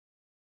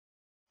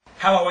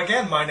Hello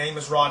again, my name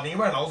is Rodney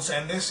Reynolds,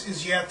 and this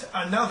is yet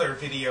another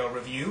video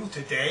review.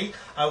 Today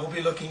I will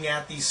be looking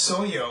at the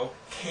Soyo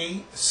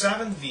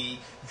K7V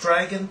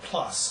Dragon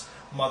Plus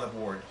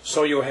motherboard.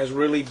 Soyo has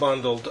really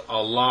bundled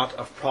a lot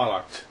of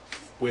product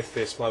with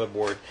this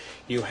motherboard.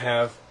 You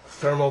have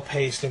thermal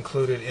paste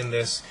included in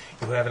this.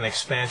 You have an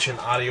expansion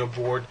audio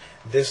board.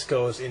 This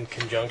goes in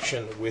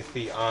conjunction with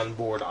the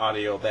onboard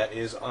audio that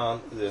is on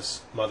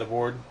this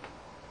motherboard.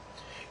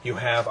 You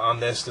have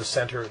on this the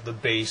center, the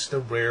base, the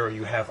rear.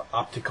 You have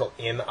optical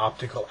in,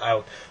 optical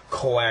out,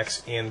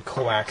 coax in,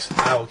 coax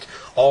out.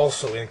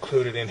 Also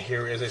included in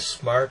here is a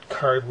smart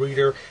card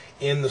reader.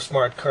 In the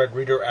smart card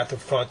reader at the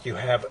front you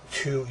have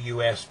two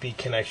USB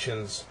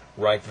connections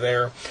right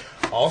there.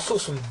 Also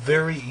some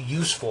very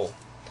useful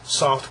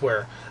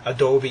software: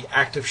 Adobe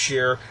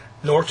ActiveShare,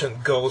 Norton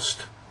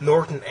Ghost,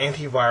 Norton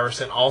Antivirus,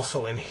 and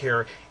also in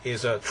here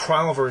is a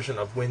trial version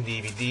of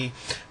WinDVD.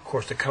 Of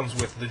course, it comes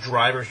with the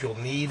drivers you'll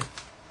need.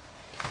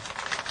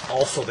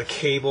 Also the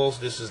cables.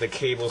 This is the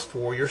cables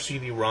for your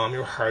CD-ROM,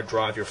 your hard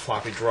drive, your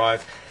floppy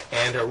drive,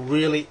 and a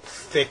really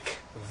thick,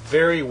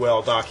 very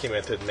well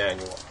documented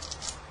manual.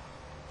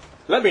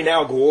 Let me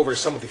now go over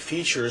some of the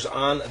features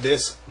on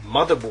this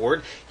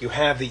motherboard. You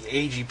have the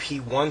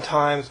AGP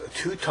 1x,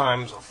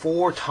 2x,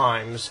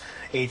 4x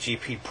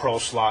AGP Pro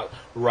slot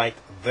right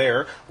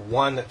there.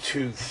 1,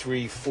 2,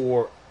 3,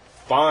 4,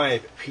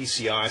 5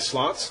 PCI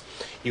slots.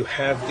 You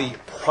have the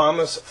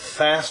Promise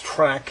Fast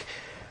Track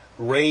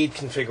RAID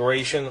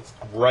configuration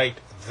right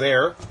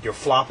there. Your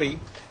floppy,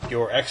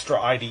 your extra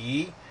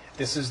IDE.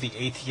 This is the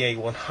ATA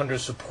 100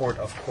 support,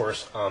 of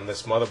course, on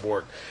this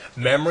motherboard.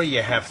 Memory,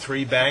 you have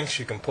 3 banks.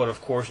 You can put,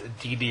 of course,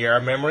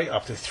 DDR memory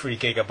up to 3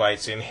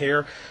 gigabytes in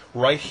here.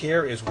 Right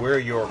here is where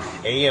your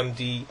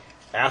AMD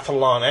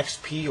Athlon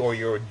XP or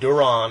your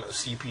Duron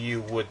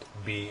CPU would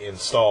be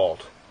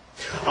installed.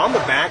 On the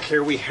back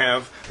here we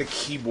have the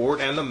keyboard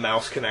and the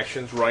mouse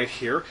connections right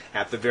here.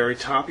 At the very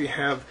top you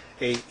have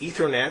a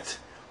Ethernet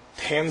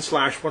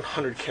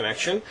 10/100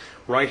 connection.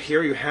 Right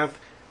here you have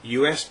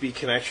USB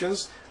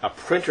connections, a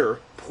printer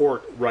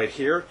port right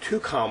here,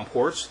 2 COM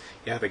ports.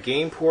 You have a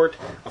gain port.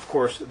 Of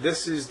course,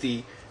 this is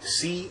the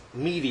C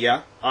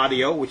Media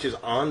audio, which is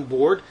on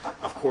board.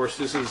 Of course,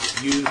 this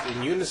is used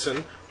in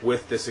unison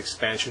with this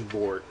expansion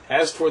board.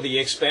 As for the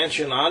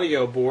expansion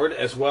audio board,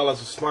 as well as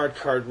a smart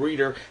card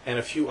reader and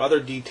a few other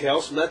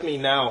details, let me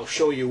now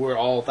show you where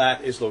all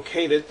that is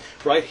located.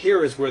 Right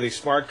here is where the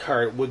smart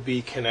card would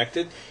be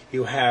connected.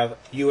 You have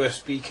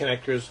USB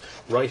connectors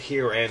right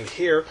here and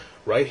here.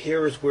 Right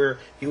here is where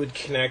you would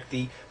connect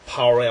the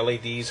power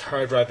LEDs,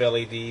 hard drive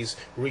LEDs,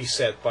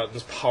 reset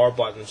buttons, power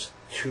buttons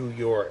to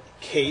your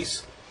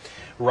case.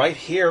 Right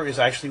here is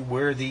actually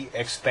where the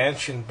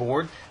expansion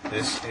board,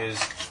 this is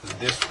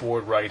this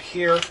board right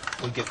here,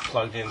 would get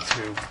plugged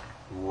into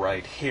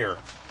right here.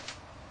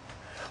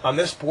 On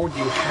this board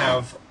you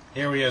have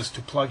areas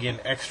to plug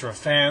in extra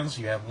fans.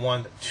 You have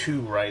 1,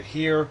 2 right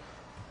here,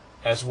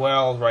 as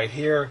well right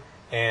here,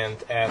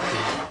 and at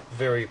the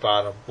very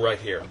bottom right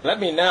here.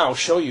 Let me now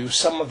show you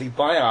some of the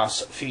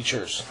BIOS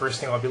features. First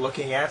thing I'll be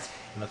looking at,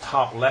 in the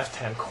top left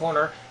hand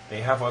corner,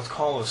 they have what's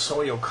called a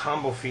Soyo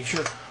combo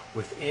feature.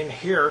 Within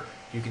here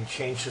you can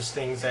change such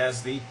things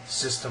as the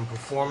system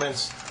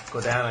performance, go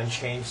down and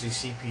change the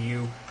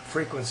CPU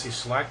frequency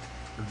select.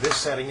 This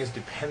setting is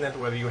dependent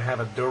whether you have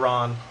a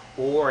Duron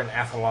or an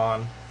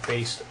Athlon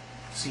based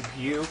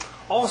CPU.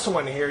 Also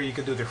in here you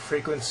can do the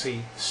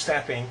frequency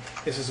stepping.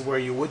 This is where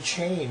you would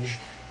change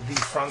the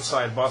front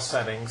side bus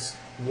settings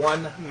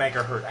 1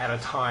 megahertz at a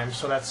time,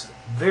 so that's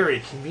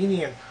very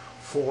convenient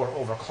for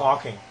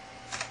overclocking.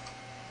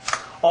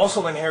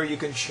 Also in here you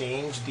can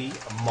change the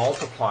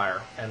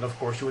multiplier, and of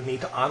course you would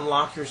need to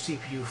unlock your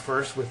CPU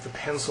first with the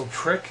pencil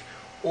trick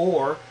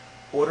or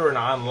order an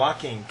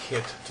unlocking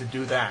kit to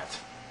do that.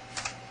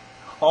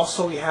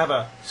 Also we have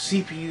a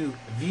CPU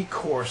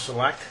V-Core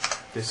select.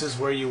 This is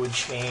where you would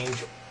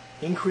change,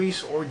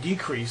 increase or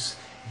decrease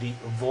the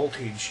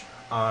voltage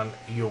on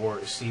your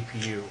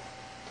CPU.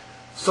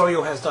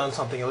 Soyo has done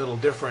something a little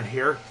different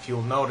here.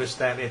 You'll notice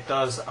that it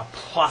does a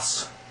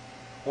plus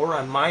or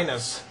a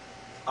minus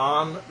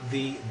on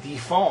the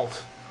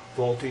default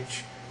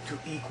voltage to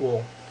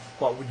equal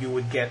what you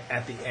would get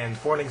at the end.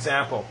 For an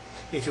example,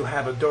 if you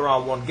have a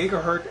Duron 1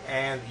 gigahertz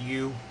and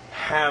you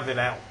have it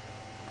at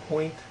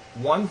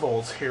 0.1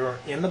 volts here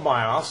in the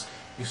BIOS,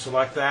 you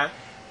select that,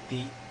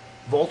 the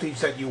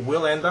voltage that you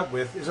will end up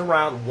with is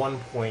around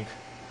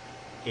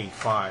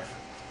 1.85.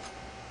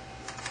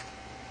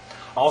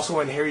 Also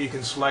in here you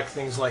can select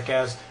things like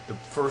as the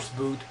first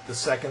boot, the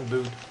second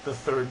boot, the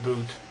third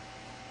boot,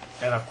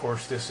 and of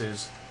course this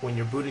is when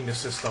you're booting the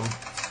system.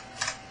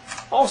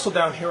 Also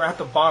down here at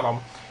the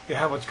bottom you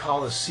have what's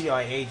called a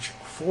CIH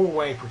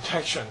 4-way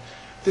protection.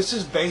 This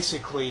is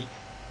basically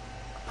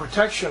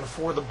protection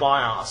for the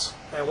BIOS,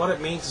 and what it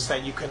means is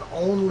that you can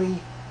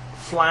only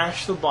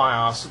flash the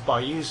BIOS by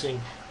using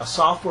a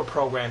software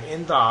program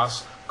in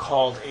DOS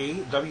called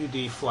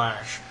AWD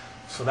Flash.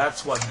 So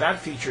that's what that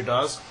feature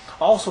does.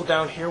 Also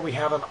down here we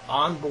have an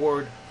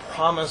onboard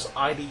Promise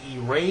IDE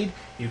RAID.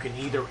 You can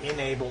either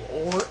enable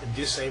or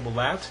disable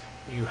that.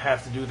 You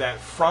have to do that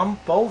from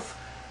both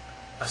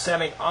a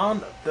setting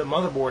on the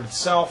motherboard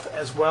itself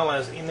as well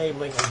as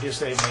enabling or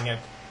disabling it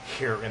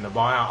here in the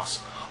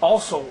BIOS.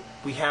 Also,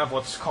 we have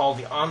what's called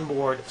the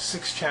onboard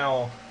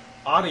 6-channel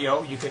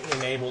audio. You can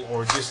enable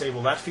or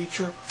disable that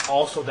feature.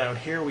 Also down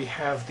here we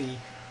have the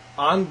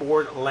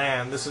onboard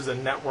LAN. This is a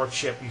network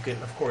chip. You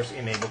can of course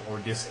enable or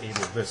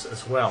disable this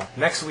as well.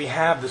 Next we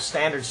have the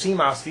standard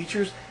CMOS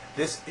features.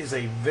 This is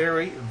a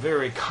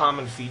very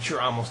common feature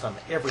almost on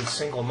every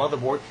single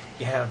motherboard.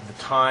 You have the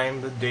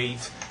time, the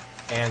date,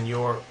 and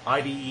your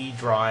IDE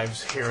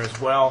drives here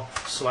as well.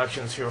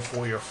 Selections here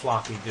for your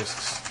floppy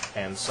disks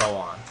and so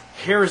on.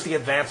 Here is the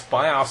advanced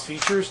BIOS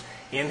features.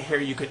 In here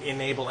you could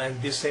enable and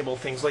disable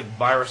things like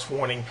virus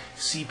warning,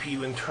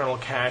 CPU internal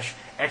cache,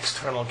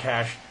 external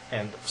cache,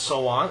 and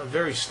so on.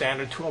 Very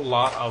standard to a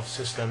lot of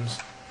systems.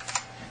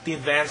 The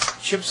advanced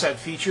chipset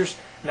features.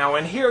 Now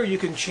in here you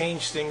can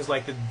change things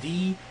like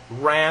the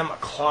DRAM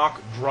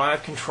clock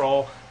drive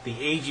control, the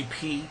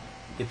AGP,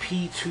 the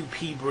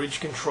P2P bridge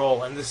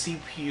control, and the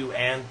CPU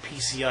and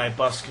PCI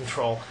bus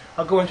control.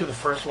 I'll go into the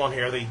first one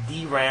here, the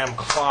DRAM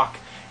clock.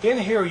 In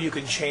here you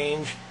can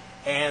change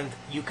and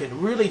you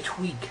can really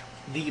tweak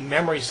the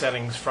memory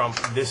settings from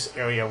this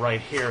area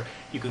right here.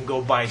 You can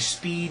go by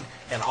speed,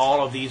 and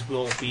all of these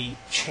will be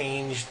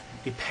changed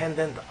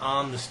dependent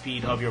on the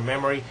speed of your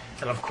memory.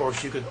 And of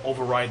course you could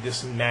override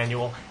this in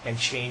manual and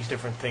change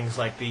different things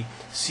like the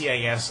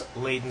CIS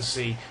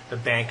latency, the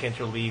bank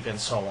interleave, and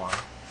so on.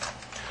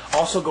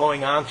 Also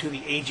going on to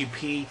the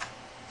AGP,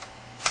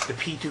 the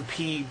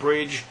P2P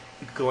bridge,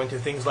 you could go into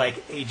things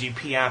like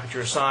AGP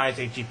aperture size,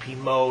 AGP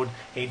mode,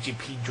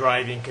 AGP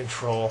driving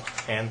control,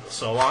 and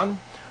so on.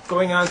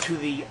 Going on to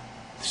the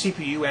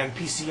CPU and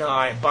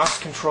PCI bus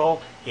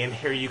control, in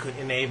here you can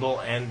enable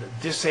and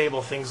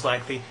disable things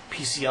like the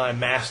PCI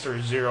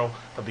master 0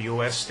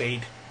 WOS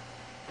state,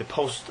 the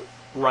post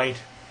write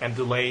and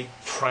delay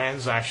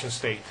transaction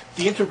state.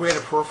 The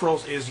integrated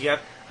peripherals is yet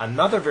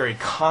another very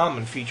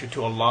common feature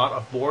to a lot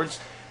of boards.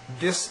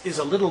 This is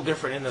a little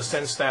different in the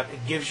sense that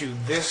it gives you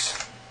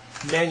this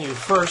menu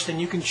first,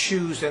 and you can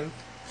choose and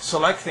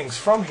select things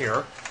from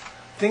here.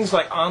 Things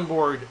like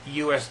onboard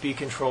USB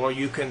controller,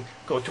 you can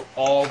go to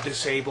all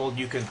disabled,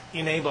 you can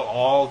enable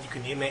all, you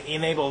can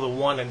enable the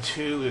 1 and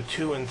 2, the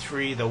 2 and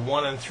 3, the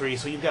 1 and 3,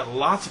 so you've got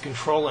lots of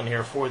control in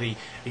here for the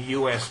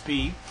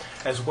USB,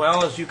 as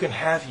well as you can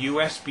have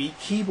USB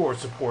keyboard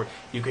support.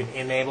 You can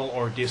enable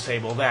or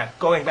disable that.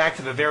 Going back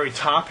to the very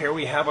top here,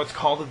 we have what's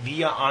called a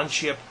VIA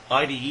on-chip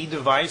IDE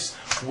device.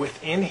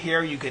 Within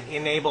here you can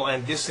enable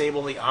and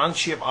disable the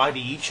on-chip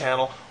IDE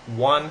channel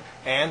 1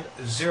 and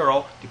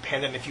 0,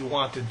 dependent if you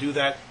want to do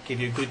that, give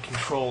you good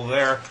control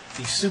there.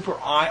 The Super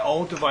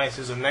I/O device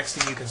is the next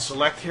thing you can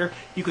select here.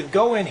 You can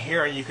go in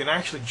here and you can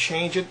actually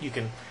change it. You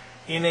can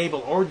enable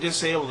or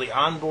disable the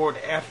onboard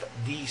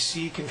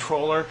FDC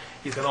controller.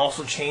 You can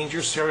also change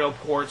your serial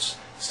ports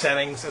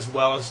settings as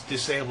well as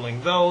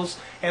disabling those,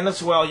 and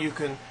as well you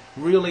can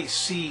really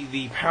see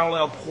the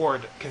parallel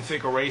port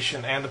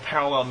configuration and the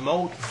parallel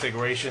mode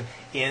configuration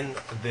in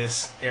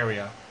this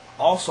area.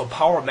 Also,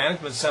 power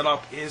management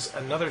setup is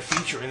another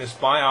feature in this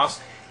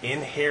BIOS.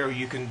 In here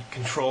you can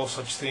control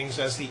such things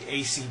as the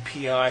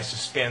ACPI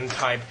suspend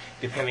type,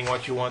 depending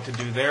what you want to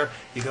do there.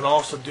 You can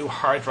also do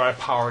hard drive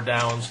power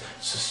downs,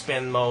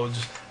 suspend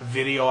modes,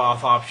 video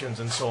off options,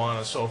 and so on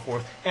and so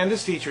forth. And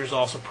this feature is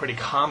also pretty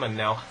common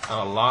now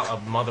on a lot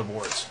of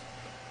motherboards.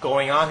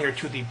 Going on here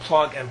to the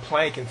plug and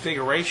play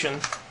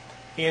configuration.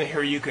 In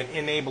here you can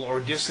enable or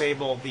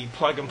disable the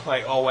plug and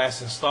play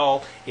OS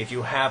install. If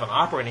you have an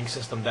operating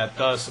system that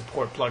does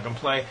support plug and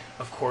play,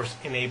 of course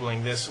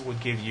enabling this would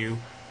give you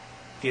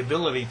the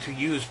ability to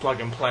use plug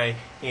and play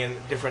in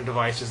different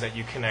devices that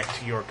you connect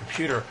to your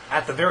computer.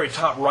 At the very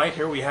top right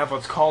here we have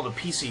what's called a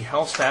PC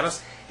health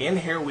status. In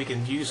here we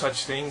can view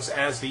such things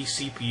as the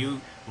CPU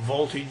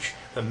voltage,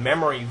 the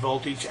memory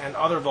voltage, and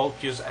other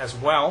voltages as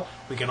well.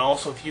 We can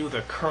also view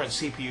the current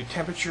CPU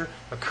temperature,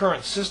 the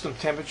current system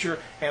temperature,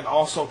 and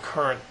also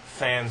current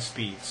fan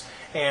speeds.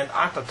 And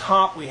at the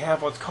top we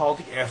have what's called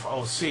the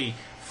FOC,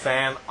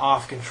 fan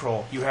off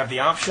control. You have the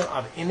option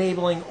of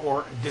enabling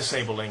or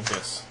disabling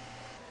this.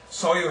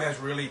 Soyo has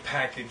really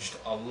packaged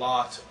a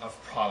lot of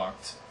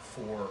product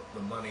for the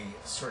money,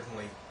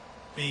 certainly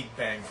big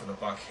bang for the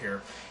buck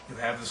here. You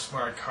have the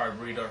smart card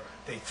reader,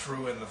 they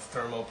threw in the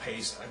thermal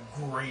paste, a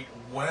great,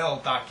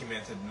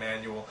 well-documented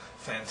manual,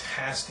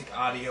 fantastic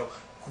audio,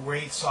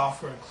 great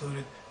software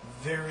included,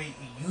 very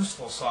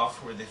useful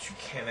software that you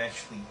can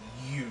actually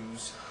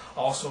use.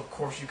 Also, of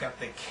course, you've got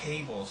the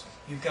cables,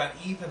 you've got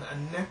even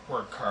a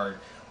network card,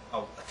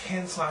 a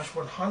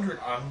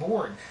 10/100 on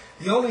board.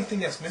 The only thing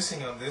that's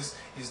missing on this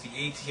is the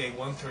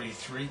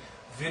ATA133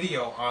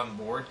 video on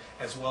board,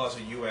 as well as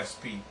a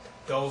USB.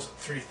 Those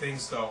three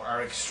things, though,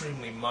 are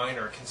extremely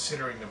minor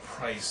considering the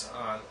price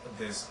on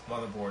this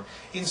motherboard.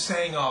 In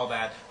saying all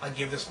that, I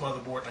give this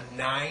motherboard a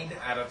 9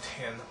 out of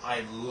 10.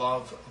 I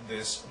love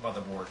this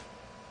motherboard.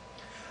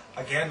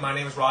 Again, my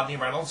name is Rodney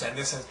Reynolds, and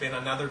this has been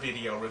another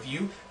video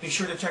review. Be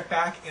sure to check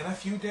back in a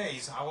few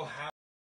days. I will have